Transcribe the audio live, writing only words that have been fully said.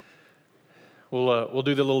We'll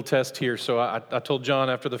do the little test here. So I told John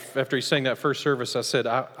after he sang that first service, I said,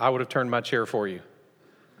 I would have turned my chair for you.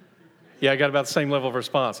 Yeah, I got about the same level of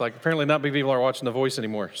response. Like, apparently not many people are watching The Voice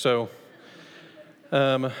anymore. So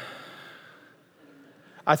I'm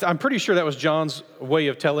pretty sure that was John's way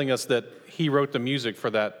of telling us that he wrote the music for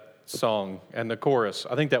that song and the chorus.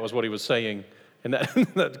 I think that was what he was saying in that,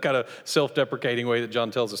 that kind of self-deprecating way that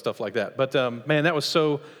John tells us stuff like that. But man, that was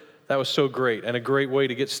so great and a great way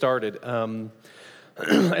to get started.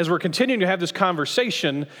 As we're continuing to have this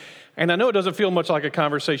conversation, and I know it doesn't feel much like a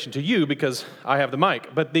conversation to you because I have the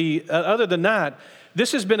mic, but other than that,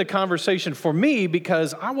 this has been a conversation for me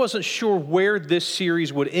because I wasn't sure where this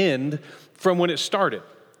series would end from when it started.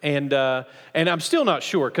 And I'm still not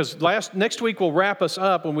sure because next week we'll wrap us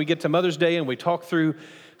up when we get to Mother's Day and we talk through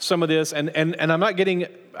some of this. And I'm not getting,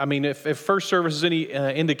 I mean, if first service is any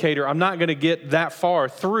indicator, I'm not going to get that far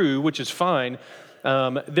through, which is fine.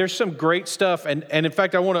 There's some great stuff. And in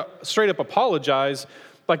fact, I want to straight up apologize.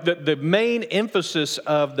 Like the main emphasis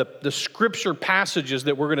of the scripture passages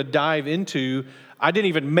that we're going to dive into, I didn't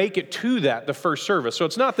even make it to the first service. So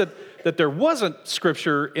it's not that there wasn't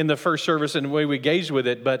scripture in the first service and the way we engaged with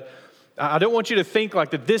it, but I don't want you to think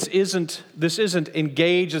like that this isn't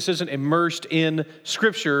engaged, this isn't immersed in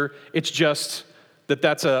scripture. It's just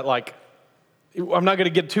that's I'm not going to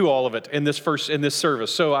get to all of it in this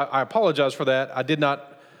service. So I apologize for that. I did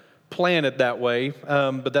not plan it that way,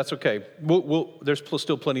 but that's okay. There's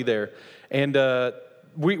still plenty there. And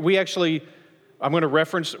we actually, I'm going to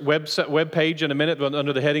reference web page in a minute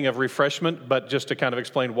under the heading of refreshment, but just to kind of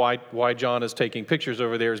explain why John is taking pictures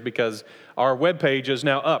over there is because our web page is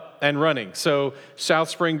now up and running. So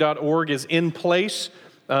southspring.org is in place.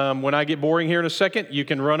 When I get boring here in a second, you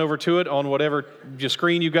can run over to it on whatever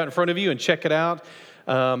screen you've got in front of you and check it out.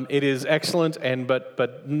 It is excellent,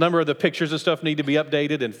 but a number of the pictures and stuff need to be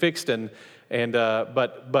updated and fixed,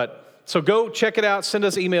 so go check it out. Send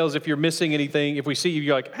us emails if you're missing anything. If we see you,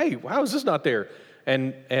 you're like, hey, how is this not there?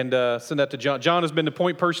 And send that to John. John has been the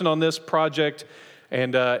point person on this project,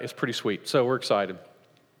 and it's pretty sweet. So we're excited.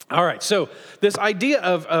 All right, so this idea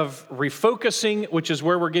of refocusing, which is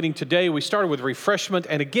where we're getting today, we started with refreshment,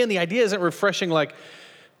 and again, the idea isn't refreshing like,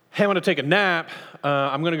 hey, I'm going to take a nap.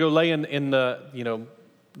 I'm going to go lay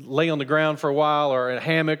lay on the ground for a while or in a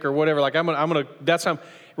hammock or whatever. Like that's how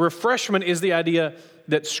refreshment is the idea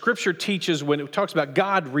that Scripture teaches when it talks about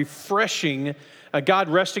God refreshing, God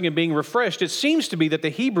resting and being refreshed. It seems to be that the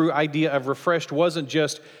Hebrew idea of refreshed wasn't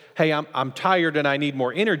just, hey, I'm tired and I need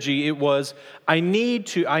more energy. It was, I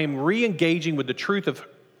am re-engaging with the truth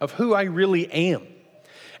of who I really am.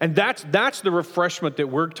 And that's the refreshment that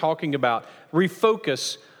we're talking about.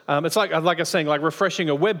 Refocus. It's like I was saying, like refreshing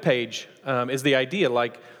a web page is the idea.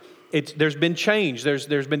 Like there's been change.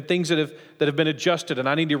 There's been things that have been adjusted, and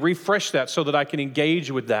I need to refresh that so that I can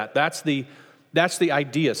engage with that. That's the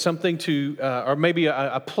idea. Something to, or maybe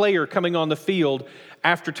a player coming on the field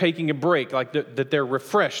after taking a break, like that they're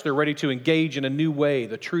refreshed, they're ready to engage in a new way,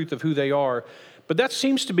 the truth of who they are. But that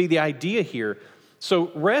seems to be the idea here.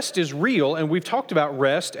 So rest is real, and we've talked about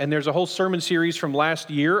rest, and there's a whole sermon series from last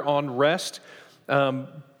year on rest.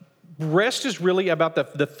 Rest is really about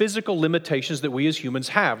the physical limitations that we as humans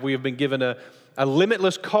have. We have been given a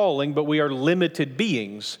limitless calling, but we are limited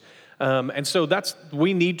beings. And so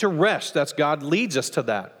we need to rest. God leads us to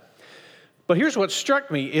that. But here's what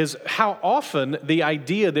struck me is how often the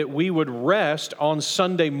idea that we would rest on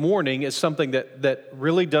Sunday morning is something that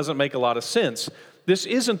really doesn't make a lot of sense. This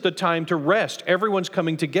isn't the time to rest. Everyone's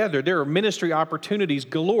coming together. There are ministry opportunities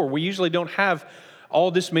galore. We usually don't have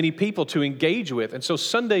all this many people to engage with. And so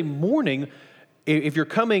Sunday morning, if you're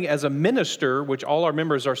coming as a minister, which all our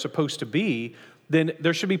members are supposed to be, then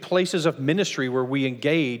there should be places of ministry where we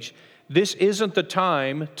engage. This isn't the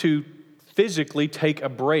time to physically take a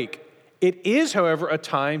break. It is, however, a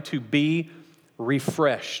time to be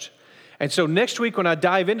refreshed. And so next week when I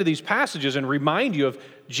dive into these passages and remind you of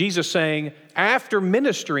Jesus saying, after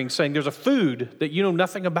ministering, saying there's a food that you know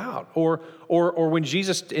nothing about. Or when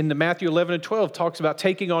Jesus in the Matthew 11 and 12 talks about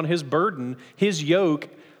taking on his burden, his yoke,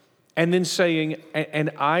 and then saying,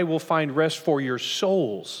 and I will find rest for your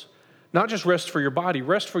souls. Not just rest for your body,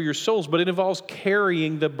 rest for your souls, but it involves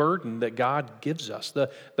carrying the burden that God gives us,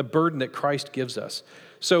 the burden that Christ gives us.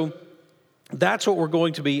 So that's what we're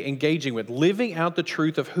going to be engaging with. Living out the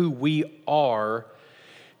truth of who we are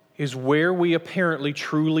is where we apparently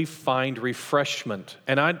truly find refreshment.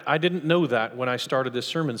 And I didn't know that when I started this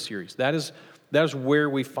sermon series. That is where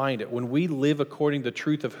we find it, when we live according to the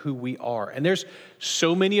truth of who we are. And there's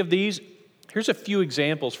so many of these, Here's a few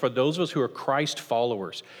examples for those of us who are Christ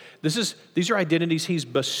followers. These are identities he's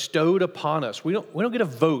bestowed upon us. We don't get a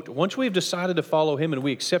vote. Once we've decided to follow him and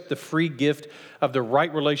we accept the free gift of the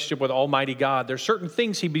right relationship with Almighty God, there's certain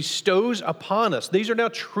things he bestows upon us. These are now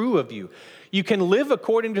true of you. You can live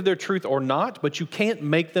according to their truth or not, but you can't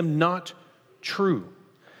make them not true.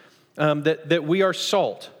 That we are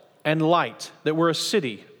salt and light, that we're a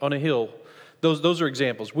city on a hill. Those are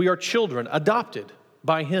examples. We are children adopted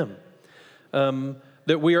by him.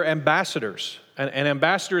 That we are ambassadors. An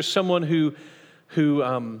ambassador is someone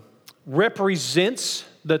who represents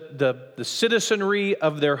the citizenry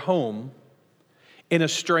of their home in a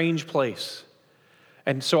strange place.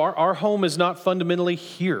 And so our home is not fundamentally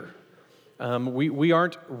here. We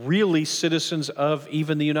aren't really citizens of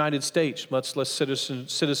even the United States, much less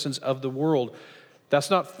citizens of the world. That's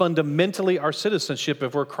not fundamentally our citizenship.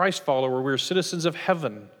 If we're a Christ follower, we're citizens of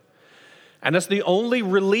heaven. And that's the only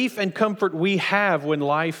relief and comfort we have when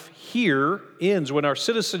life here ends, when our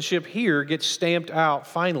citizenship here gets stamped out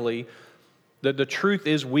finally. The truth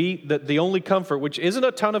is the only comfort, which isn't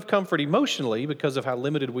a ton of comfort emotionally because of how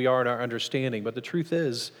limited we are in our understanding, but the truth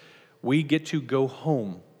is we get to go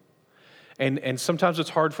home. And sometimes it's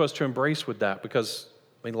hard for us to embrace with that because,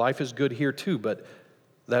 life is good here too, but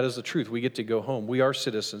that is the truth. We get to go home. We are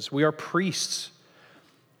citizens. We are priests.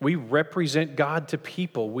 We represent God to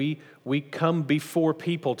people. We come before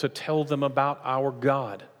people to tell them about our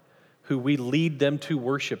God, who we lead them to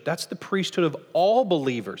worship. That's the priesthood of all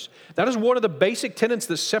believers. That is one of the basic tenets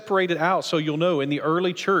that separated out, so you'll know, in the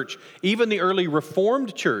early church, even the early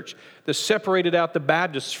Reformed church, that separated out the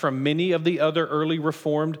Baptists from many of the other early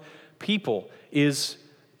Reformed people is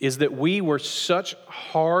that we were such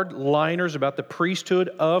hardliners about the priesthood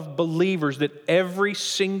of believers that every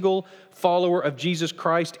single follower of Jesus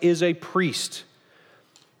Christ is a priest.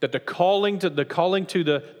 That the calling to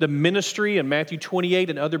the ministry in Matthew 28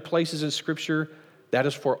 and other places in Scripture, that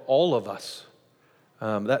is for all of us.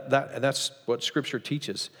 And that's what Scripture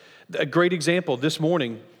teaches. A great example this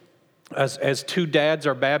morning, as two dads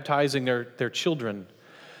are baptizing their children.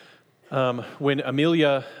 When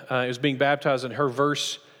Amelia is being baptized and her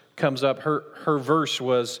verse comes up, her verse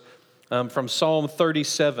was from Psalm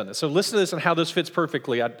 37. So listen to this and how this fits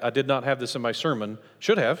perfectly. I did not have this in my sermon.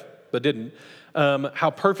 Should have, but didn't.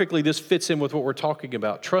 How perfectly this fits in with what we're talking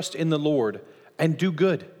about. Trust in the Lord and do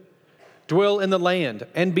good. Dwell in the land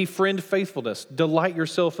and befriend faithfulness. Delight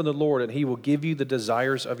yourself in the Lord and he will give you the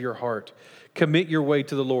desires of your heart. Commit your way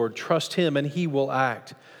to the Lord. Trust him and he will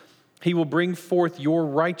act. He will bring forth your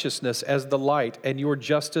righteousness as the light and your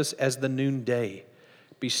justice as the noonday.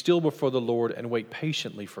 Be still before the Lord and wait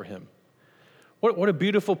patiently for him. What a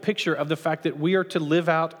beautiful picture of the fact that we are to live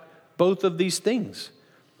out both of these things.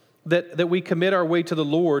 That we commit our way to the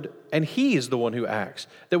Lord and he is the one who acts.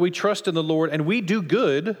 That we trust in the Lord and we do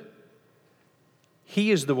good.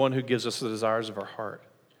 He is the one who gives us the desires of our heart.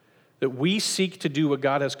 That we seek to do what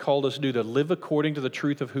God has called us to do, to live according to the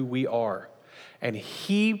truth of who we are. And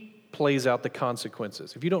he plays out the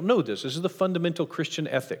consequences. If you don't know this is the fundamental Christian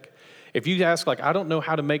ethic. If you ask, I don't know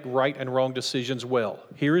how to make right and wrong decisions well,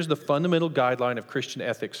 here is the fundamental guideline of Christian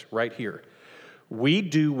ethics right here. We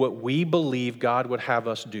do what we believe God would have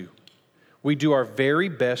us do. We do our very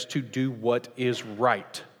best to do what is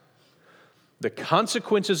right. The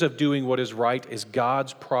consequences of doing what is right is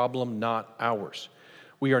God's problem, not ours.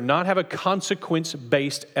 We are not have a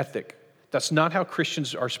consequence-based ethic. That's not how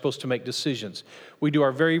Christians are supposed to make decisions. We do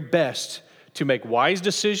our very best to make wise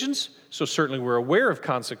decisions, so certainly we're aware of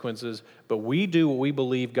consequences, but we do what we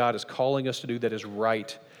believe God is calling us to do that is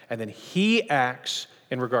right, and then he acts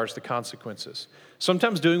in regards to consequences.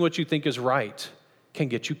 Sometimes doing what you think is right can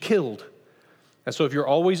get you killed. And so if you're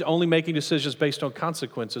always only making decisions based on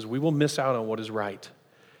consequences, we will miss out on what is right.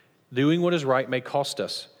 Doing what is right may cost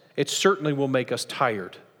us. It certainly will make us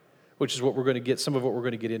tired, which is what we're going to get, some of what we're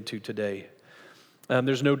going to get into today.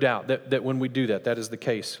 There's no doubt that when we do that, that is the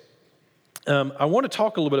case. I want to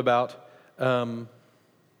talk a little bit about, wait,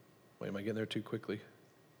 am I getting there too quickly?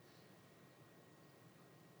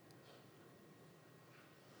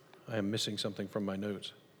 I am missing something from my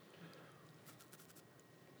notes.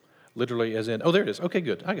 Literally as in, oh, there it is. Okay,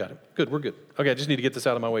 good. I got it. Good, we're good. Okay, I just need to get this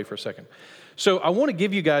out of my way for a second. So I want to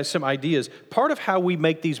give you guys some ideas. Part of how we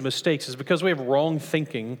make these mistakes is because we have wrong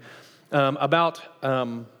thinking we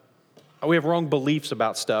have wrong beliefs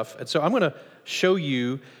about stuff. And so I'm going to show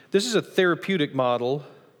you, this is a therapeutic model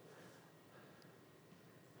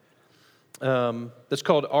that's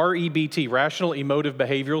called REBT, Rational Emotive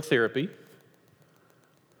Behavioral Therapy.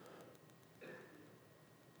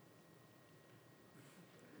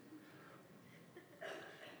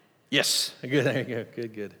 Yes, good, there you go,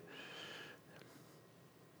 good.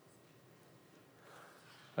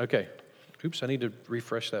 Okay. Oops, I need to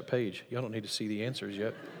refresh that page. Y'all don't need to see the answers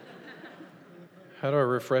yet. How do I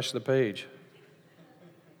refresh the page?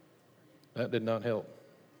 That did not help.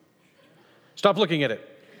 Stop looking at it.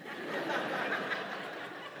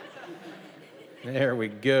 There we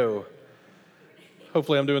go.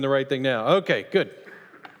 Hopefully I'm doing the right thing now. Okay, good.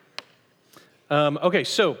 Okay,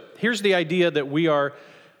 so here's the idea that we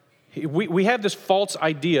have this false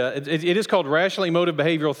idea. It is called rational emotive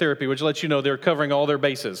behavioral therapy, which lets you know they're covering all their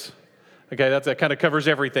bases. Okay, that kind of covers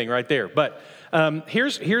everything right there. But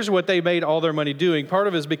here's what they made all their money doing. Part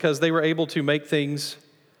of it is because they were able to make things.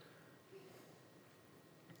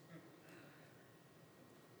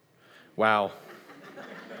 Wow.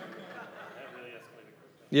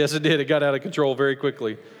 Yes, it did. It got out of control very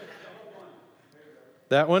quickly.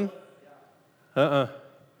 That one? Can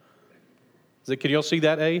y'all see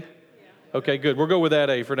that A? Yeah. Okay, good. We'll go with that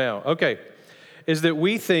A for now. Okay. Is that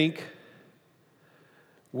we think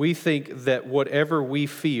that whatever we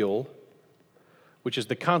feel, which is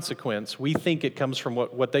the consequence, we think it comes from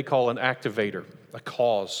what they call an activator, a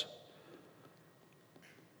cause.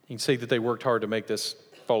 You can see that they worked hard to make this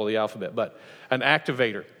follow the alphabet, but an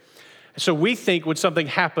activator. So we think when something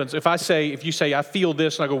happens, if you say, I feel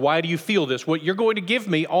this, and I go, why do you feel this? What you're going to give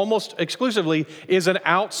me almost exclusively is an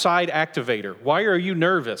outside activator. Why are you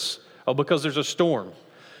nervous? Oh, because there's a storm.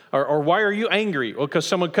 Or why are you angry? Well, because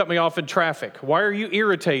someone cut me off in traffic. Why are you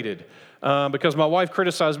irritated? Because my wife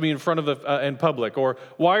criticized me in front of in public. Or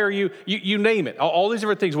why are you name it. All these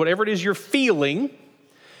different things, whatever it is you're feeling,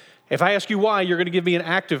 if I ask you why, you're going to give me an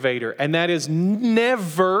activator. And that is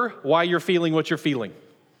never why you're feeling what you're feeling.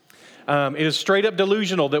 It is straight up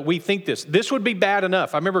delusional that we think this. This would be bad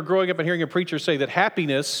enough. I remember growing up and hearing a preacher say that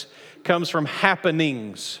happiness comes from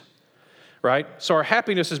happenings, right? So our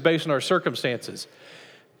happiness is based on our circumstances.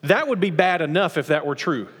 That would be bad enough if that were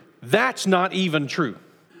true. That's not even true.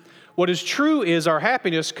 What is true is our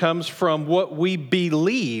happiness comes from what we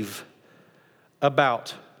believe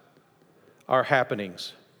about our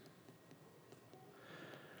happenings.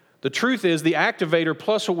 The truth is the activator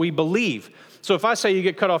plus what we believe. So if I say you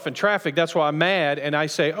get cut off in traffic, that's why I'm mad, and I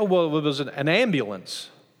say, oh, well, it was an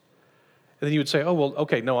ambulance. And then you would say, oh, well,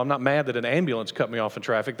 okay, no, I'm not mad that an ambulance cut me off in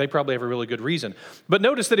traffic. They probably have a really good reason. But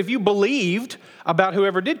notice that if you believed about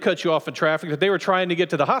whoever did cut you off in traffic, that they were trying to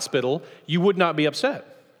get to the hospital, you would not be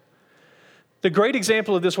upset. The great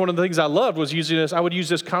example of this, one of the things I loved was using this. I would use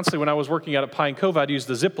this constantly when I was working out at Pine Cove. I'd use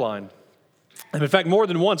the zip line. And in fact, more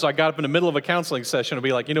than once, I got up in the middle of a counseling session and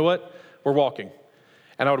be like, you know what? We're walking.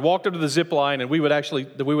 And I would walk up to the zip line, and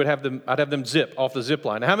I'd have them zip off the zip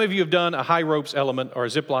line. Now, how many of you have done a high ropes element or a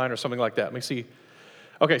zip line or something like that? Let me see.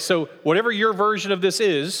 Okay, so whatever your version of this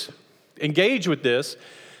is, engage with this.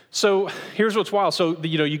 So here's what's wild. So,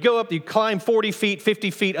 you go up, you climb 40 feet,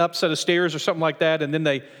 50 feet up set of stairs or something like that, and then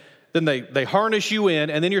they harness you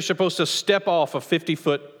in, and then you're supposed to step off a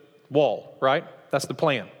 50-foot wall, right? That's the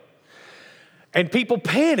plan. And people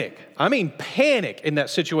panic. I mean, panic in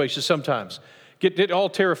that situation sometimes. Get all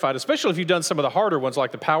terrified, especially if you've done some of the harder ones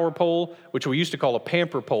like the power pole, which we used to call a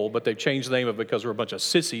pamper pole, but they've changed the name of it because we're a bunch of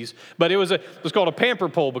sissies. But it was called a pamper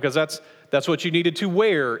pole because that's what you needed to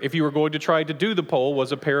wear if you were going to try to do the pole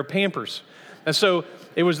was a pair of Pampers. And so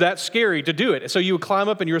it was that scary to do it. So you would climb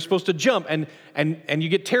up and you were supposed to jump and you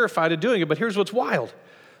get terrified of doing it. But here's what's wild.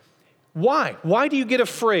 Why? Why do you get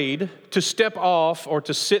afraid to step off or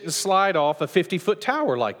to sit and slide off a 50-foot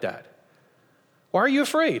tower like that? Why are you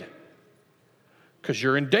afraid? Because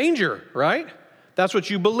you're in danger, right? That's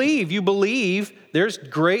what you believe. You believe there's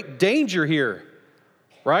great danger here,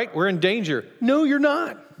 right? We're in danger. No, you're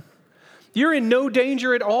not. You're in no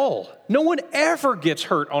danger at all. No one ever gets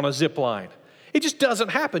hurt on a zip line. It just doesn't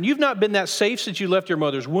happen. You've not been that safe since you left your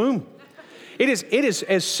mother's womb. It is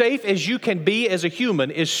as safe as you can be as a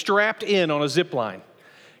human is strapped in on a zip line.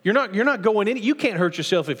 You're not going in. You can't hurt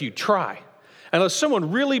yourself if you try. Unless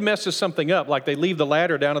someone really messes something up, like they leave the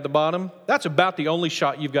ladder down at the bottom, that's about the only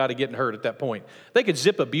shot you've got to getting hurt at that point. They could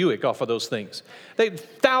zip a Buick off of those things. They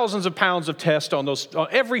thousands of pounds of test on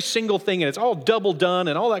every single thing, and it's all double done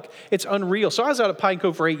and all that. It's unreal. So I was out at Pine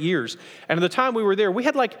Cove for 8 years, and at the time we were there, we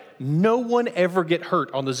had no one ever get hurt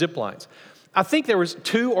on the zip lines. I think there was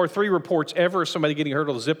 2 or 3 reports ever of somebody getting hurt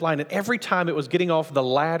on the zip line, and every time it was getting off the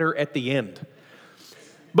ladder at the end.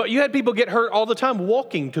 But you had people get hurt all the time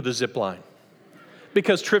walking to the zip line.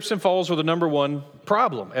 Because trips and falls were the number one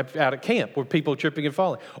problem out at camp, where people tripping and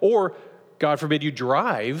falling. Or, God forbid, you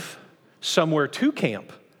drive somewhere to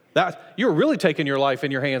camp. You're really taking your life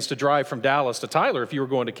in your hands to drive from Dallas to Tyler if you were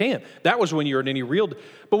going to camp. That was when you were in any real...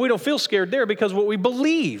 But we don't feel scared there because what we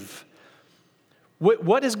believe.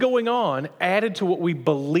 What is going on added to what we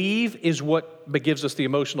believe is what gives us the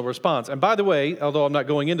emotional response. And by the way, although I'm not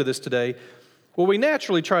going into this today, what we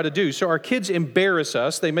naturally try to do, so our kids embarrass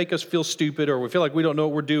us, they make us feel stupid, or we feel like we don't know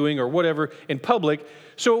what we're doing or whatever in public.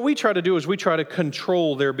 So what we try to do is we try to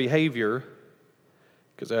control their behavior,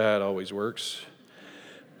 because that always works.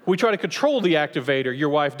 We try to control the activator. Your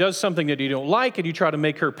wife does something that you don't like, and you try to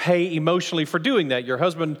make her pay emotionally for doing that. Your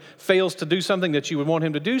husband fails to do something that you would want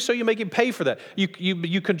him to do, so you make him pay for that.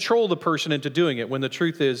 You control the person into doing it, when the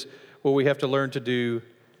truth is what we have to learn to do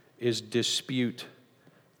is dispute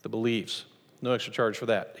the beliefs. No extra charge for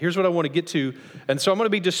that. Here's what I want to get to. And so I'm going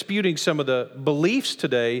to be disputing some of the beliefs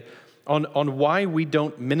today on why we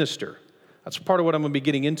don't minister. That's part of what I'm going to be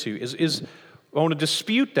getting into, is I want to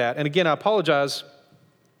dispute that. And again, I apologize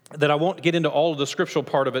that I won't get into all of the scriptural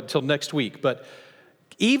part of it until next week. But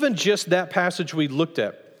even just that passage we looked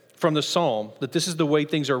at from the Psalm, that this is the way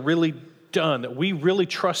things are really done, that we really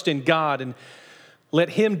trust in God and let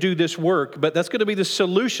Him do this work. But that's going to be the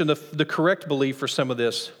solution, the correct belief for some of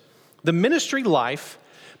this. The ministry life,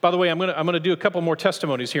 by the way, I'm going to do a couple more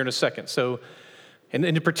testimonies here in a second. So, and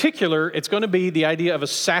in particular, it's going to be the idea of a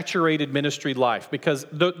saturated ministry life, because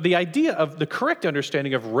the idea of the correct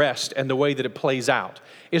understanding of rest and the way that it plays out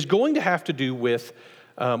is going to have to do with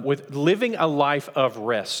living a life of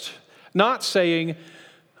rest. Not saying, you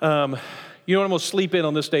know what, I'm going to sleep in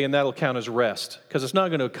on this day and that'll count as rest, because it's not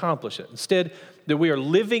going to accomplish it. Instead, that we are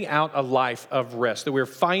living out a life of rest, that we're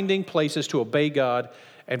finding places to obey God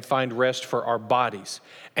and find rest for our bodies.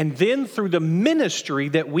 And then through the ministry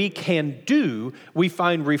that we can do, we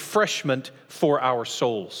find refreshment for our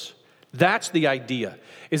souls. That's the idea,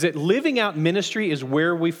 is that living out ministry is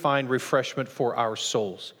where we find refreshment for our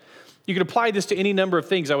souls. You can apply this to any number of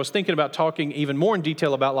things. I was thinking about talking even more in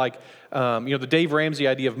detail about the Dave Ramsey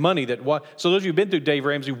idea of money. So those of you who've been through Dave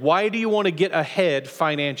Ramsey, why do you want to get ahead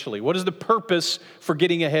financially? What is the purpose for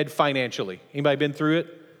getting ahead financially? Anybody been through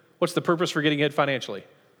it? What's the purpose for getting ahead financially?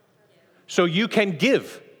 So you can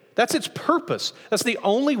give. That's its purpose. That's the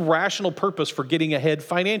only rational purpose for getting ahead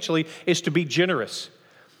financially, is to be generous.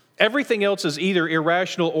 Everything else is either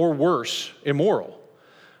irrational or worse, immoral.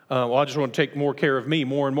 I just want to take more care of me,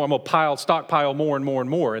 more and more. I'm going to stockpile more and more and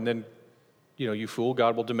more. And then, you fool,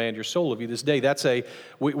 God will demand your soul of you this day.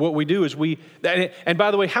 What we do is and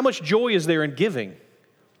by the way, how much joy is there in giving?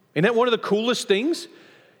 Isn't that one of the coolest things?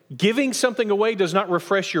 Giving something away does not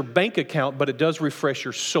refresh your bank account, but it does refresh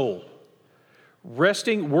your soul.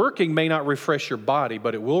 Working may not refresh your body,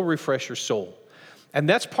 but it will refresh your soul. And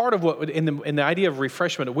that's part of what, in the idea of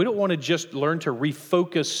refreshment, we don't want to just learn to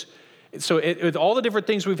refocus. So with all the different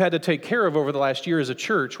things we've had to take care of over the last year as a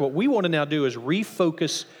church, what we want to now do is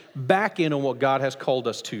refocus back in on what God has called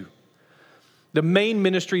us to. The main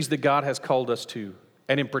ministries that God has called us to.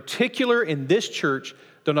 And in particular in this church,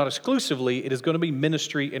 though not exclusively, it is going to be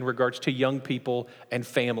ministry in regards to young people and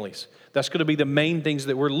families. That's going to be the main things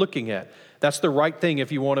that we're looking at. That's the right thing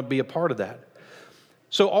if you want to be a part of that.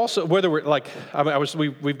 So also, whether we're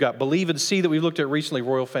we've got Believe and See that we looked at recently,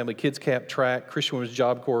 Royal Family Kids Camp, Track, Christian Women's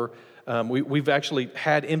Job Corps. We've actually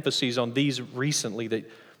had emphases on these recently that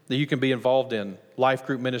you can be involved in, life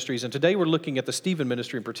group ministries. And today we're looking at the Stephen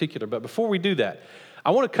ministry in particular. But before we do that,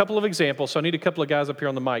 I want a couple of examples. So I need a couple of guys up here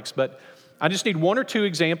on the mics. But I just need one or two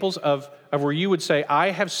examples of where you would say, I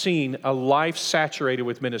have seen a life saturated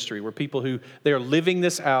with ministry, where people they are living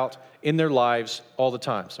this out in their lives all the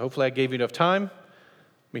time. So hopefully I gave you enough time.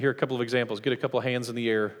 Let me hear a couple of examples. Get a couple of hands in the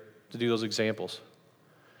air to do those examples.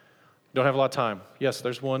 Don't have a lot of time. Yes,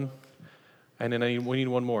 there's one. And then we need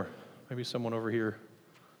one more. Maybe someone over here.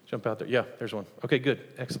 Jump out there. Yeah, there's one. Okay, good.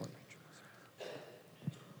 Excellent.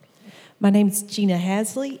 My name's Gina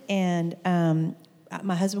Hasley, and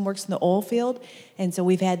my husband works in the oil field, and so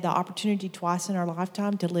we've had the opportunity twice in our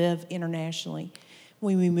lifetime to live internationally.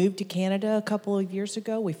 When we moved to Canada a couple of years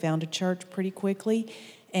ago, we found a church pretty quickly,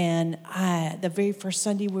 and the very first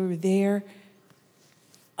Sunday we were there,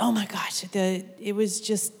 oh my gosh, it was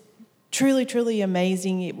just truly, truly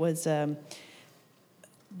amazing. It was, that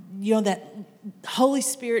Holy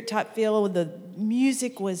Spirit type feel. The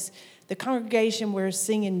music was, the congregation were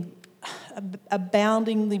singing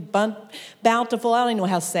aboundingly bountiful. I don't even know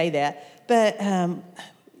how to say that. But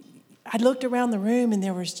I looked around the room and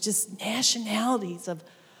there was just nationalities of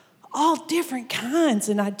all different kinds.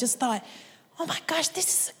 And I just thought, oh my gosh, this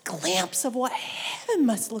is a glimpse of what heaven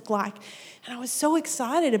must look like. And I was so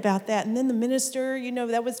excited about that. And then the minister,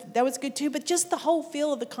 that was good too. But just the whole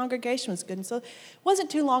feel of the congregation was good. And so it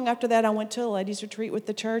wasn't too long after that, I went to a ladies' retreat with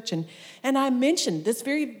the church. And I mentioned this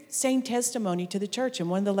very same testimony to the church. And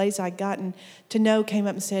one of the ladies I'd gotten to know came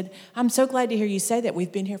up and said, I'm so glad to hear you say that.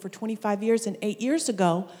 We've been here for 25 years. And 8 years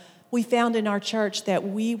ago, we found in our church that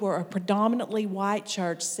we were a predominantly white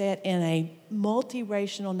church set in a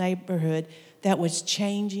multiracial neighborhood that was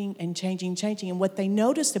changing and changing. And what they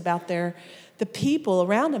noticed about the people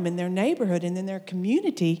around them in their neighborhood and in their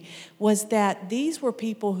community was that these were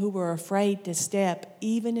people who were afraid to step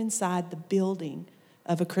even inside the building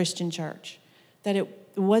of a Christian church. That it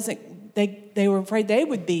wasn't, they were afraid they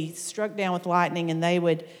would be struck down with lightning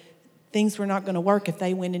and things were not going to work if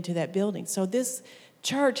they went into that building. So this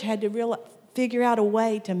church had to figure out a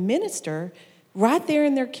way to minister right there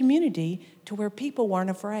in their community to where people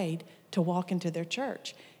weren't afraid to walk into their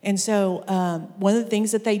church. And so one of the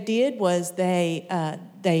things that they did was they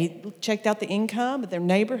checked out the income of their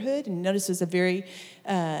neighborhood and noticed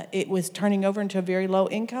it was turning over into a very low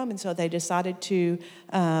income. And so they decided to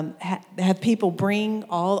have people bring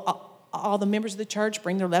all the members of the church,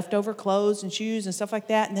 bring their leftover clothes and shoes and stuff like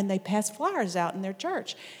that. And then they passed flyers out in their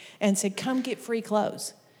church and said, come get free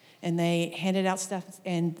clothes. And they handed out stuff,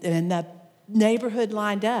 and the neighborhood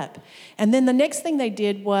lined up. And then the next thing they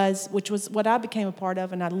did was, which was what I became a part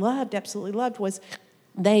of and I absolutely loved, was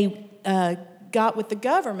they got with the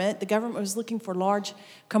government. The government was looking for large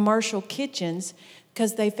commercial kitchens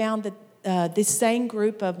because they found that this same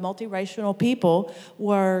group of multiracial people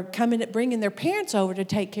were bringing their parents over to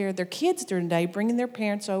take care of their kids during the day, bringing their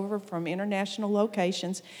parents over from international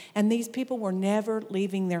locations, and these people were never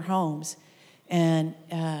leaving their homes. And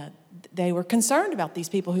they were concerned about these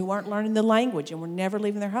people who weren't learning the language and were never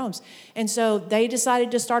leaving their homes. And so they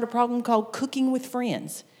decided to start a program called Cooking with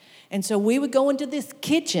Friends. And so we would go into this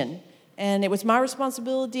kitchen, and it was my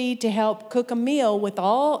responsibility to help cook a meal with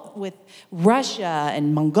Russia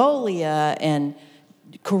and Mongolia and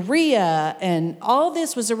Korea, and all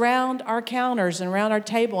this was around our counters and around our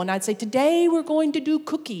table. And I'd say, today we're going to do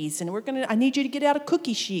cookies, and I need you to get out a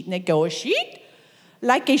cookie sheet. And they'd go, a sheet?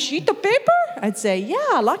 Like a sheet of paper? I'd say,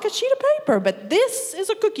 yeah, like a sheet of paper, but this is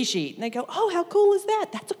a cookie sheet. And they go, oh, how cool is that?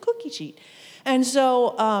 That's a cookie sheet. And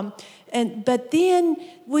so, but then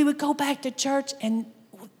we would go back to church, and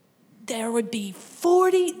there would be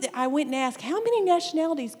 40. I went and asked, how many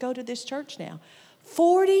nationalities go to this church now?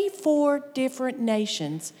 44 different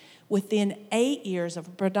nations within 8 years of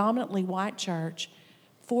a predominantly white church.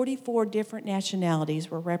 44 different nationalities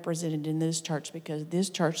were represented in this church because this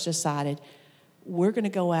church decided, we're going to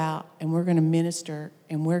go out and we're going to minister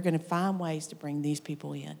and we're going to find ways to bring these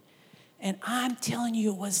people in. And I'm telling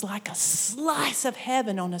you, it was like a slice of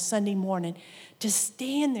heaven on a Sunday morning to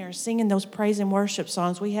stand there singing those praise and worship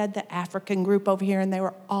songs. We had the African group over here, and they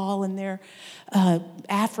were all in their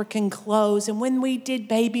African clothes. And when we did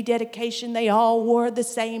baby dedication, they all wore the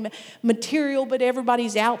same material, but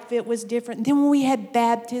everybody's outfit was different. And then when we had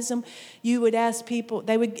baptism, you would ask people,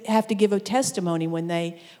 they would have to give a testimony when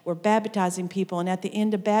they were baptizing people. And at the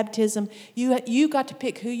end of baptism, you got to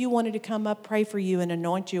pick who you wanted to come up, pray for you, and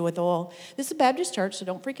anoint you with oil. This is a Baptist church, so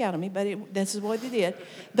don't freak out on me, but this is what they did.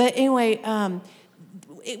 But anyway,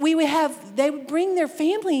 they would bring their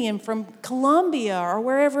family in from Colombia or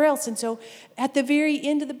wherever else. And so at the very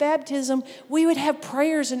end of the baptism, we would have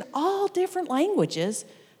prayers in all different languages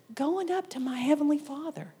going up to my Heavenly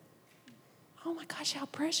Father. Oh my gosh, how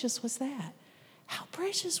precious was that? How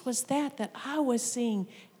precious was that I was seeing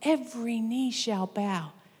every knee shall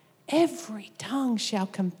bow, every tongue shall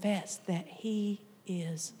confess that He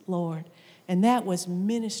is Lord. And that was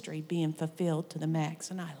ministry being fulfilled to the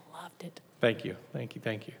max, and I loved it. Thank you.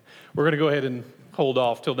 We're going to go ahead and hold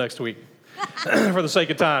off till next week for the sake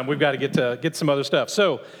of time. We've got to get some other stuff.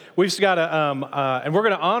 So we've got to, and we're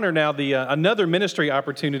going to honor now the another ministry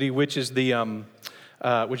opportunity, which is the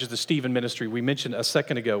Stephen ministry we mentioned a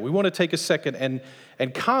second ago. We want to take a second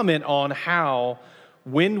and comment on how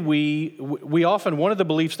when we often, one of the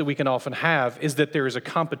beliefs that we can often have is that there is a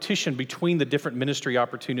competition between the different ministry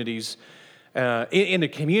opportunities in the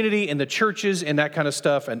community, in the churches, and that kind of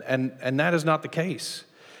stuff, and that is not the case.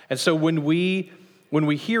 And so when we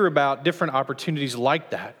hear about different opportunities like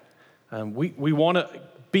that, we want to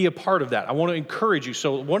be a part of that. I want to encourage you.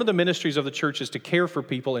 So one of the ministries of the church is to care for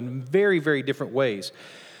people in very, very different ways.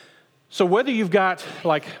 So whether you've got,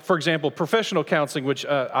 like, for example, professional counseling, which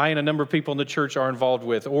I and a number of people in the church are involved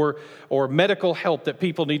with, or medical help that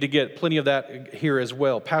people need to get, plenty of that here as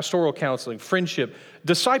well, pastoral counseling, friendship,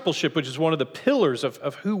 discipleship, which is one of the pillars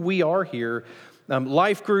of who we are here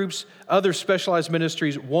life groups, other specialized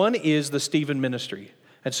ministries. One is the Stephen Ministry.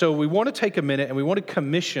 And so we want to take a minute and we want to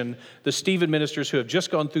commission the Stephen ministers who have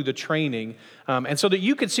just gone through the training, and so that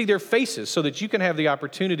you can see their faces, so that you can have the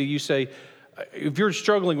opportunity. You say, if you're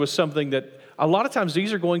struggling with something that a lot of times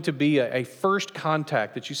these are going to be a first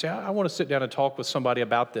contact that you say, I want to sit down and talk with somebody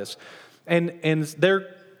about this. And we're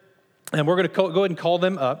going to go ahead and call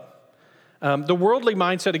them up. The worldly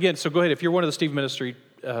mindset, again, so go ahead, if you're one of the Stephen Ministry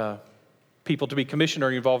people to be commissioned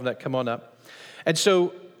or you're involved in that, come on up. And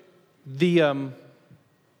so the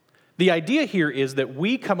idea here is that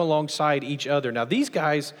we come alongside each other. Now, these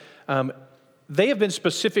guys, they have been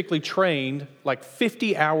specifically trained, like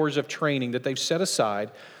 50 hours of training that they've set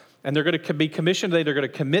aside, and they're going to be commissioned. They're going to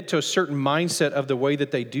commit to a certain mindset of the way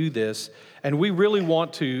that they do this, and we really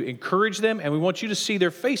want to encourage them, and we want you to see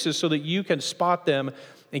their faces so that you can spot them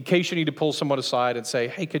in case you need to pull someone aside and say,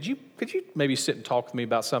 hey, could you maybe sit and talk with me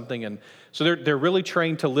about something? And so they're really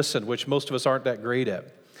trained to listen, which most of us aren't that great at.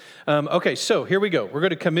 Okay, so here we go. We're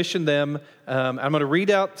going to commission them. I'm going to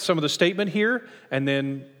read out some of the statement here, and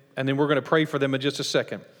then we're going to pray for them in just a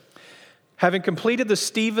second. Having completed the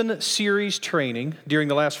Stephen series training during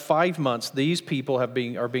the last 5 months, these people are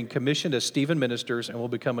being commissioned as Stephen ministers and will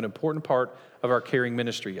become an important part of our caring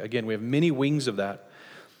ministry. Again, we have many wings of that.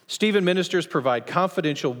 Stephen ministers provide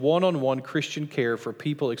confidential one-on-one Christian care for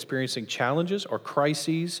people experiencing challenges or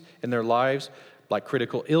crises in their lives, like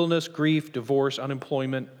critical illness, grief, divorce,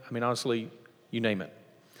 unemployment. I mean, honestly, you name it.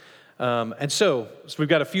 And so we've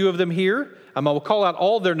got a few of them here. I will call out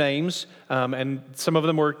all their names, and some of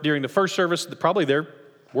them were during the first service. Probably they're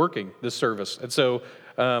working this service, and so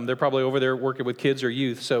they're probably over there working with kids or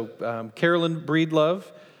youth. So Carolyn Breedlove,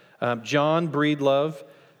 John Breedlove,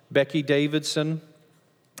 Becky Davidson,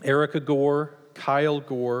 Erica Gore, Kyle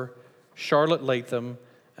Gore, Charlotte Latham,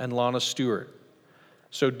 and Lana Stewart.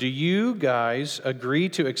 So do you guys agree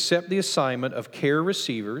to accept the assignment of care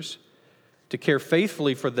receivers, to care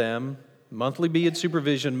faithfully for them, monthly be in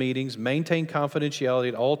supervision meetings, maintain confidentiality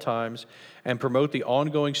at all times, and promote the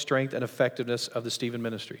ongoing strength and effectiveness of the Stephen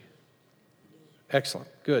ministry? Excellent.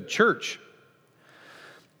 Good. Church,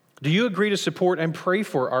 do you agree to support and pray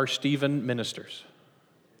for our Stephen ministers?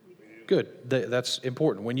 Good. That's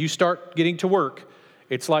important. When you start getting to work,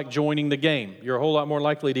 it's like joining the game. You're a whole lot more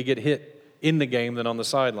likely to get hit in the game than on the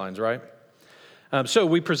sidelines, right? So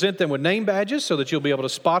we present them with name badges so that you'll be able to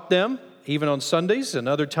spot them even on Sundays and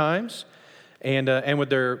other times. And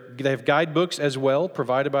they have guidebooks as well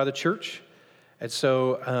provided by the church. And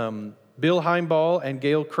so Bill Heimball and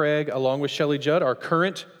Gail Craig, along with Shelley Judd, are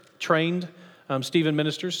current trained Stephen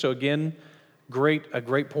ministers. So again, a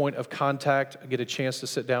great point of contact. I get a chance to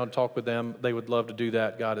sit down and talk with them. They would love to do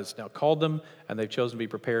that. God has now called them, and they've chosen to be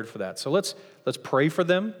prepared for that. So let's pray for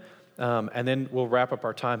them, and then we'll wrap up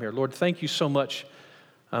our time here. Lord, thank you so much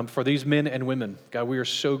for these men and women. God, we are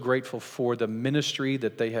so grateful for the ministry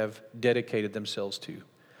that they have dedicated themselves to.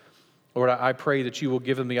 Lord, I pray that you will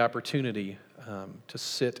give them the opportunity to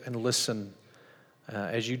sit and listen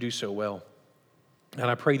as you do so well. And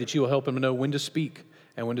I pray that you will help them to know when to speak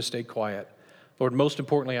and when to stay quiet. Lord, most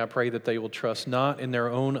importantly, I pray that they will trust not in their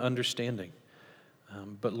own understanding,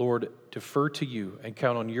 but Lord, defer to you and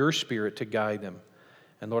count on your Spirit to guide them.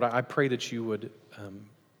 And Lord, I pray that you would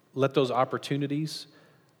let those opportunities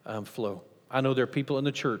flow. I know there are people in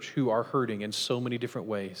the church who are hurting in so many different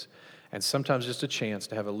ways, and sometimes just a chance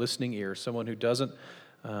to have a listening ear, someone who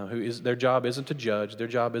their job isn't to judge, their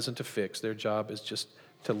job isn't to fix, their job is just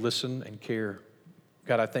to listen and care.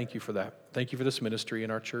 God, I thank you for that. Thank you for this ministry in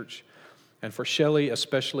our church, and for Shelley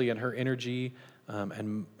especially and her energy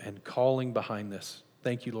and calling behind this.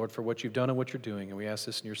 Thank you, Lord, for what you've done and what you're doing, and we ask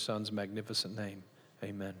this in your Son's magnificent name.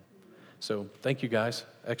 Amen. So thank you, guys.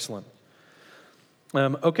 Excellent.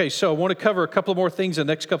 Okay, so I want to cover a couple more things in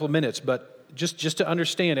the next couple of minutes, but just to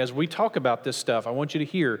understand, as we talk about this stuff, I want you to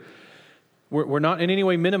hear, we're not in any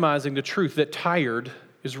way minimizing the truth that tired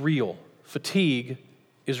is real. Fatigue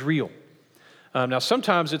is real. Now,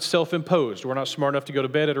 sometimes it's self-imposed. We're not smart enough to go to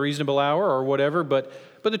bed at a reasonable hour or whatever, but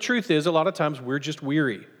the truth is, a lot of times we're just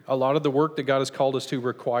weary. A lot of the work that God has called us to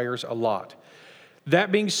requires a lot. That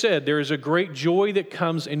being said, there is a great joy that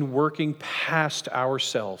comes in working past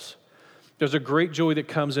ourselves. There's a great joy that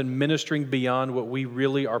comes in ministering beyond what we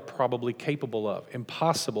really are probably capable of.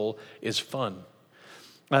 Impossible is fun.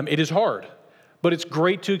 It is hard, but it's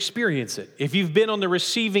great to experience it. If you've been on the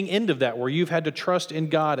receiving end of that, where you've had to trust in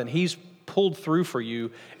God and He's pulled through for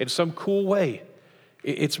you in some cool way,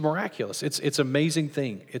 it's miraculous. It's an amazing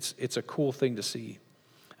thing. It's a cool thing to see.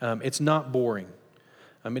 It's not boring.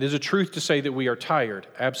 It is a truth to say that we are tired,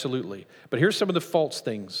 absolutely. But here's some of the false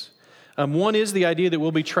things. One is the idea that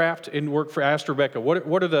we'll be trapped in work. For asked Rebecca,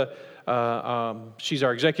 what are the, she's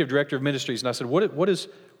our executive director of ministries, and I said, what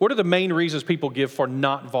are the main reasons people give for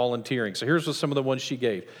not volunteering? So here's some of the ones she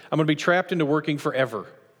gave. I'm going to be trapped into working forever.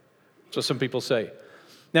 So some people say.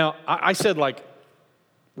 Now, I said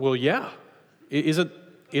well, yeah. Isn't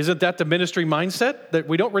that the ministry mindset? That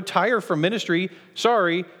we don't retire from ministry.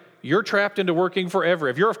 Sorry, you're trapped into working forever.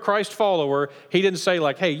 If you're a Christ follower, he didn't say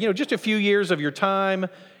hey, just a few years of your time,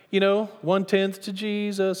 1/10 to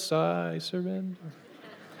Jesus, I surrender.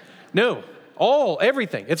 No,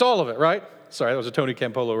 everything. It's all of it, right? Sorry, that was a Tony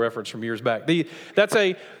Campolo reference from years back.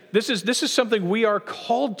 This is something we are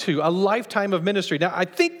called to, a lifetime of ministry. Now, I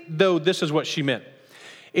think, though, this is what she meant,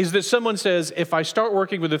 is that someone says, if I start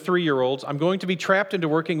working with the 3-year-olds, I'm going to be trapped into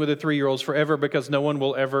working with the 3-year-olds forever because no one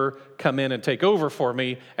will ever come in and take over for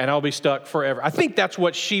me, and I'll be stuck forever. I think that's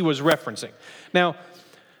what she was referencing. Now,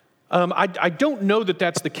 I don't know that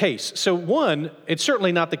that's the case. So one, it's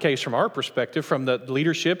certainly not the case from our perspective, from the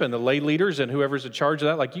leadership and the lay leaders and whoever's in charge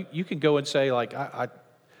of that. You can go and say, I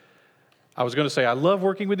was going to say, I love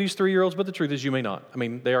working with these 3-year-olds, but the truth is you may not. I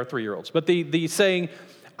mean, they are 3-year-olds. But the saying,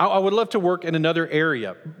 I would love to work in another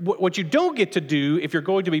area. What you don't get to do if you're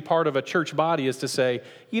going to be part of a church body is to say,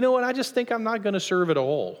 you know what, I just think I'm not going to serve at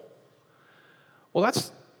all. Well,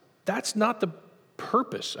 that's not the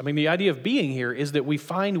purpose. I mean, the idea of being here is that we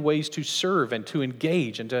find ways to serve and to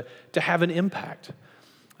engage and to have an impact.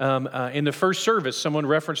 In the first service, someone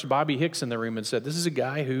referenced Bobby Hicks in the room and said, this is a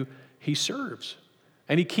guy who he serves,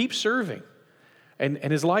 and he keeps serving. And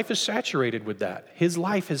his life is saturated with that. His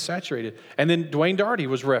life is saturated. And then Dwayne Daugherty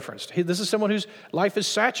was referenced. This is someone whose life is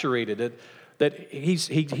saturated. That he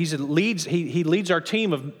leads our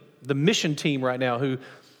team of the mission team right now, who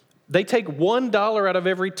they take $1 out of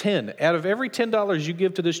every 10. Out of every $10 you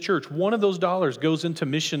give to this church, one of those dollars goes into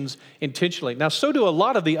missions intentionally. Now, so do a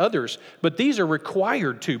lot of the others, but these are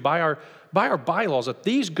required to by our bylaws, that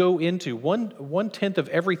these go into 1/10 of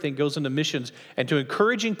everything goes into missions and to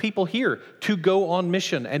encouraging people here to go on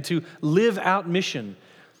mission and to live out mission.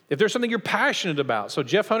 If there's something you're passionate about. So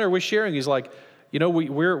Jeff Hunter was sharing, he's like,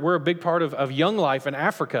 we're a big part of Young Life in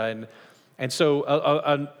Africa. And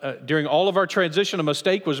so during all of our transition, a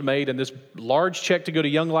mistake was made, and this large check to go to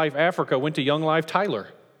Young Life Africa went to Young Life Tyler.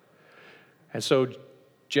 And so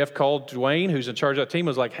Jeff called Dwayne, who's in charge of that team,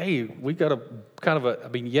 was like, hey, we got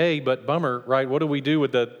yay, but bummer, right? What do we do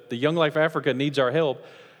with the Young Life Africa needs our help?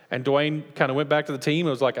 And Dwayne kind of went back to the team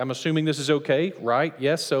and was like, I'm assuming this is okay, right?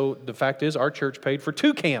 Yes, so the fact is our church paid for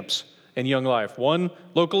 2 camps in Young Life, one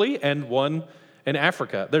locally and one in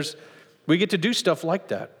Africa. We get to do stuff like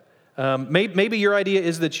that. Maybe your idea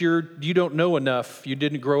is that you don't know enough, you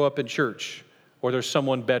didn't grow up in church, or there's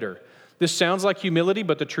someone better. This sounds like humility,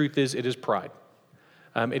 but the truth is it is pride.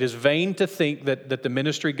 It is vain to think that the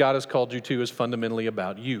ministry God has called you to is fundamentally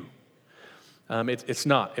about you. It's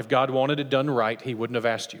not. If God wanted it done right, he wouldn't have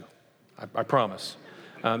asked you. I promise.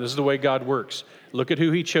 This is the way God works. Look at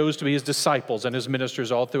who he chose to be his disciples and his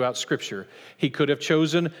ministers all throughout Scripture. He could have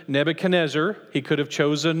chosen Nebuchadnezzar. He could have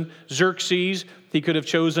chosen Xerxes. He could have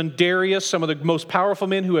chosen Darius, some of the most powerful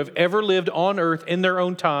men who have ever lived on earth in their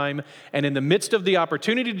own time. And in the midst of the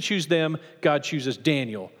opportunity to choose them, God chooses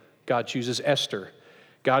Daniel. God chooses Esther.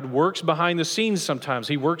 God works behind the scenes sometimes.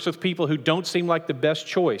 He works with people who don't seem like the best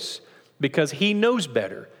choice because he knows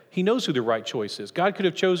better. He knows who the right choice is. God could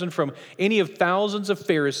have chosen from any of thousands of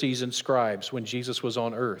Pharisees and scribes when Jesus was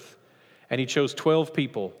on earth. And he chose 12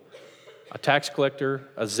 people, a tax collector,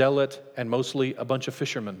 a zealot, and mostly a bunch of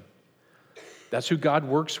fishermen. That's who God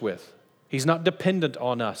works with. He's not dependent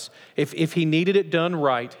on us. If he needed it done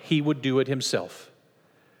right, he would do it himself.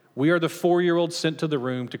 We are the 4-year-old sent to the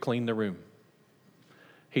room to clean the room.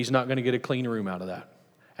 He's not going to get a clean room out of that.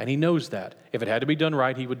 And he knows that. If it had to be done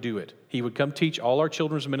right, he would do it. He would come teach all our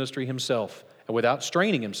children's ministry himself and without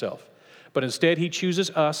straining himself. But instead, he chooses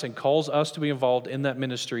us and calls us to be involved in that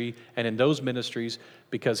ministry and in those ministries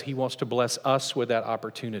because he wants to bless us with that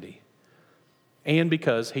opportunity. And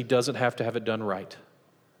because he doesn't have to have it done right.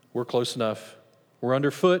 We're close enough. We're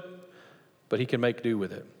underfoot, but he can make do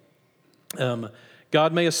with it.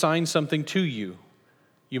 God may assign something to you.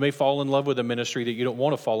 You may fall in love with a ministry that you don't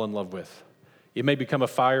want to fall in love with. It may become a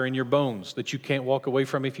fire in your bones that you can't walk away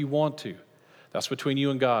from if you want to. That's between you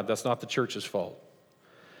and God. That's not the church's fault.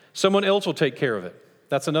 Someone else will take care of it.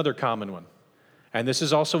 That's another common one. And this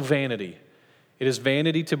is also vanity. It is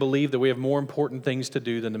vanity to believe that we have more important things to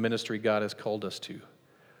do than the ministry God has called us to.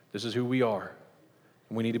 This is who we are,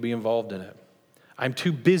 and we need to be involved in it. I'm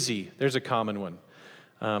too busy. There's a common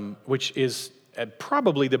one, which is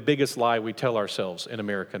probably the biggest lie we tell ourselves in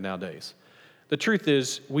America nowadays. The truth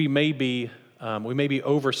is, we may be We may be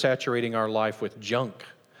oversaturating our life with junk.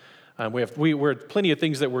 We're plenty of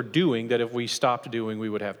things that we're doing that if we stopped doing, we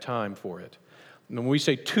would have time for it. And when we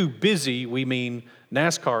say too busy, we mean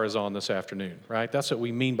NASCAR is on this afternoon, right? That's what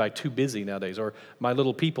we mean by too busy nowadays. Or my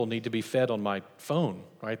little people need to be fed on my phone,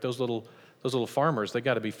 right? Those little farmers, they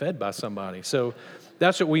got to be fed by somebody. So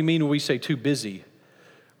that's what we mean when we say too busy.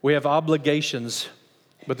 We have obligations,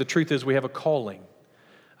 but the truth is we have a calling.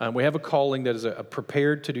 We have a calling that is a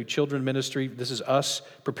prepared to do children ministry. This is us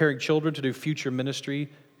preparing children to do future ministry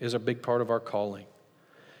is a big part of our calling.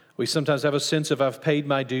 We sometimes have a sense of I've paid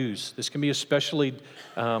my dues. This can be especially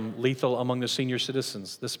lethal among the senior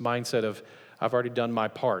citizens, this mindset of I've already done my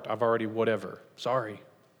part. I've already whatever. Sorry.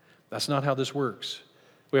 That's not how this works.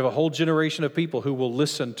 We have a whole generation of people who will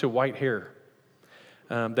listen to white hair.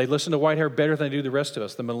 They listen to white hair better than they do the rest of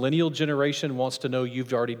us. The millennial generation wants to know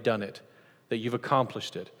you've already done it, that you've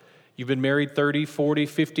accomplished it. You've been married 30, 40,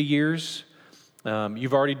 50 years.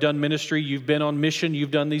 You've already done ministry. You've been on mission.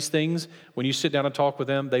 You've done these things. When you sit down and talk with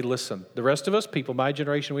them, they listen. The rest of us, people, my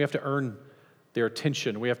generation, we have to earn their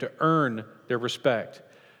attention. We have to earn their respect.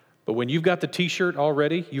 But when you've got the T-shirt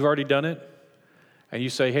already, you've already done it, and you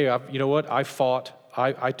say, hey, you know what? I fought.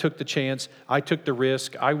 I took the chance. I took the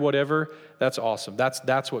risk. I whatever. That's awesome.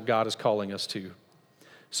 That's what God is calling us to.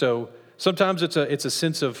 So sometimes it's a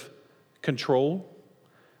sense of control.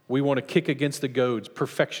 We want to kick against the goads,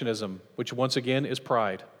 perfectionism, which once again is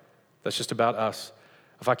pride. That's just about us.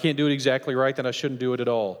 If I can't do it exactly right, then I shouldn't do it at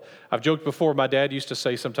all. I've joked before, my dad used to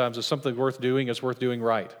say sometimes if something worth doing is worth doing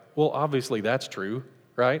right. Well, obviously that's true,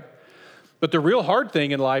 right? But the real hard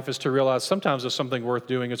thing in life is to realize sometimes if something worth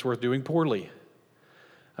doing is worth doing poorly.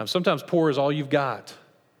 Sometimes poor is all you've got,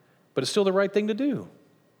 but it's still the right thing to do,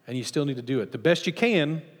 and you still need to do it the best you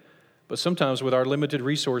can. But sometimes with our limited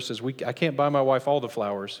resources, I can't buy my wife all the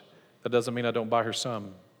flowers. That doesn't mean I don't buy her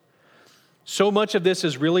some. So much of this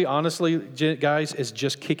is really, honestly, guys, is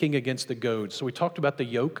just kicking against the goads. So we talked about the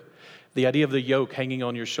yoke, the idea of the yoke hanging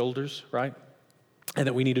on your shoulders, right? And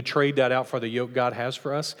that we need to trade that out for the yoke God has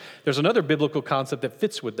for us. There's another biblical concept that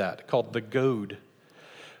fits with that called the goad.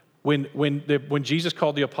 When Jesus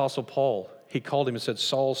called the Apostle Paul, he called him and said,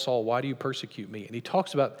 Saul, Saul, why do you persecute me? And he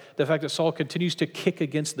talks about the fact that Saul continues to kick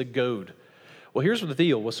against the goad. Well, here's the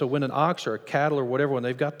deal. So when an ox or a cattle or whatever, when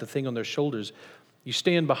they've got the thing on their shoulders, you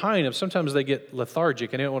stand behind them. Sometimes they get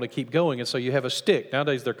lethargic and they don't want to keep going. And so you have a stick.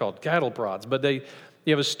 Nowadays they're called cattle prods. But you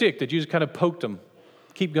have a stick that you just kind of poked them.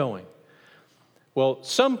 Keep going. Well,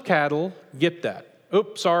 some cattle get that.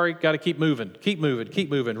 Oops, sorry, got to keep moving,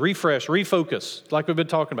 refresh, refocus, like we've been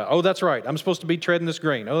talking about. Oh, that's right, I'm supposed to be treading this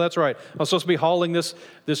grain. Oh, that's right, I'm supposed to be hauling this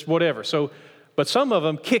whatever. So, but some of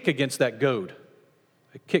them kick against that goad.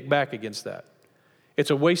 They kick back against that.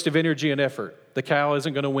 It's a waste of energy and effort. The cow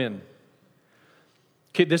isn't going to win.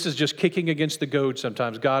 This is just kicking against the goad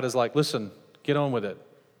sometimes. God is like, listen, get on with it.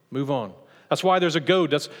 Move on. That's why there's a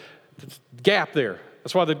goad. That's gap there.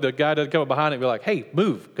 That's why the guy doesn't come up behind it and be like, hey,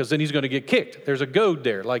 move, because then he's going to get kicked. There's a goad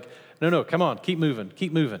there. Like, no, come on, keep moving.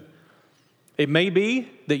 It may be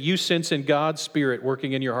that you sense in God's Spirit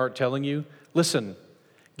working in your heart telling you, listen,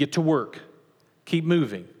 get to work, keep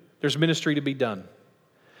moving. There's ministry to be done.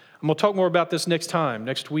 And we'll talk more about this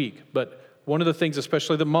next week, but one of the things,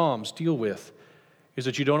 especially the moms deal with, is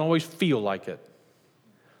that you don't always feel like it.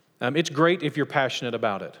 It's great if you're passionate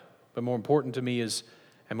about it, but more important to me is,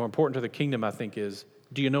 and more important to the kingdom, I think, is,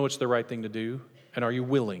 do you know it's the right thing to do? And are you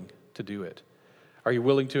willing to do it? Are you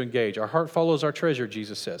willing to engage? Our heart follows our treasure,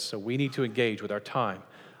 Jesus says. So we need to engage with our time,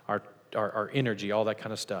 our energy, all that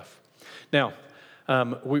kind of stuff. Now,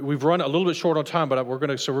 we've run a little bit short on time, but we're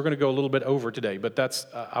going to go a little bit over today. But that's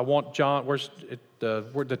I want John,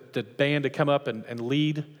 the band to come up and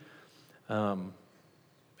lead,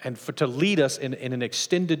 to lead us in an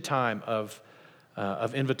extended time of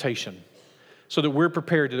invitation, so that we're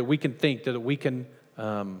prepared, that we can think, that we can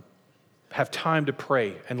have time to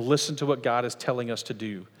pray and listen to what God is telling us to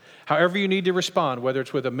do. However you need to respond, whether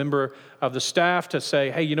it's with a member of the staff to say,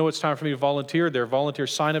 hey, you know it's time for me to volunteer. There are volunteer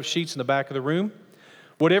sign-up sheets in the back of the room.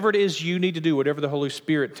 Whatever it is you need to do, whatever the Holy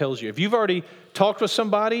Spirit tells you. If you've already talked with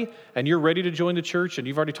somebody and you're ready to join the church, and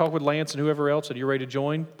you've already talked with Lance and whoever else and you're ready to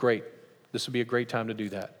join, great. This would be a great time to do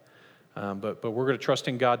that. But we're going to trust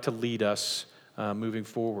in God to lead us moving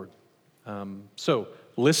forward. So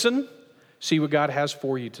listen, see what God has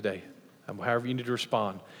for you today, however you need to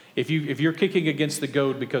respond. If you're kicking against the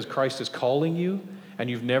goad because Christ is calling you and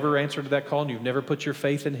you've never answered to that call and you've never put your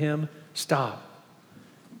faith in Him, stop.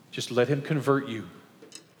 Just let Him convert you.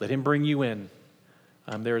 Let Him bring you in.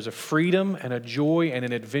 There is a freedom and a joy and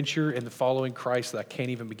an adventure in the following Christ that I can't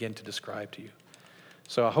even begin to describe to you.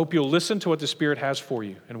 So I hope you'll listen to what the Spirit has for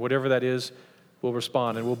you, and whatever that is, we'll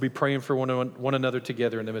respond, and we'll be praying for one another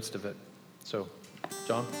together in the midst of it. So,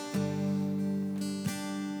 John?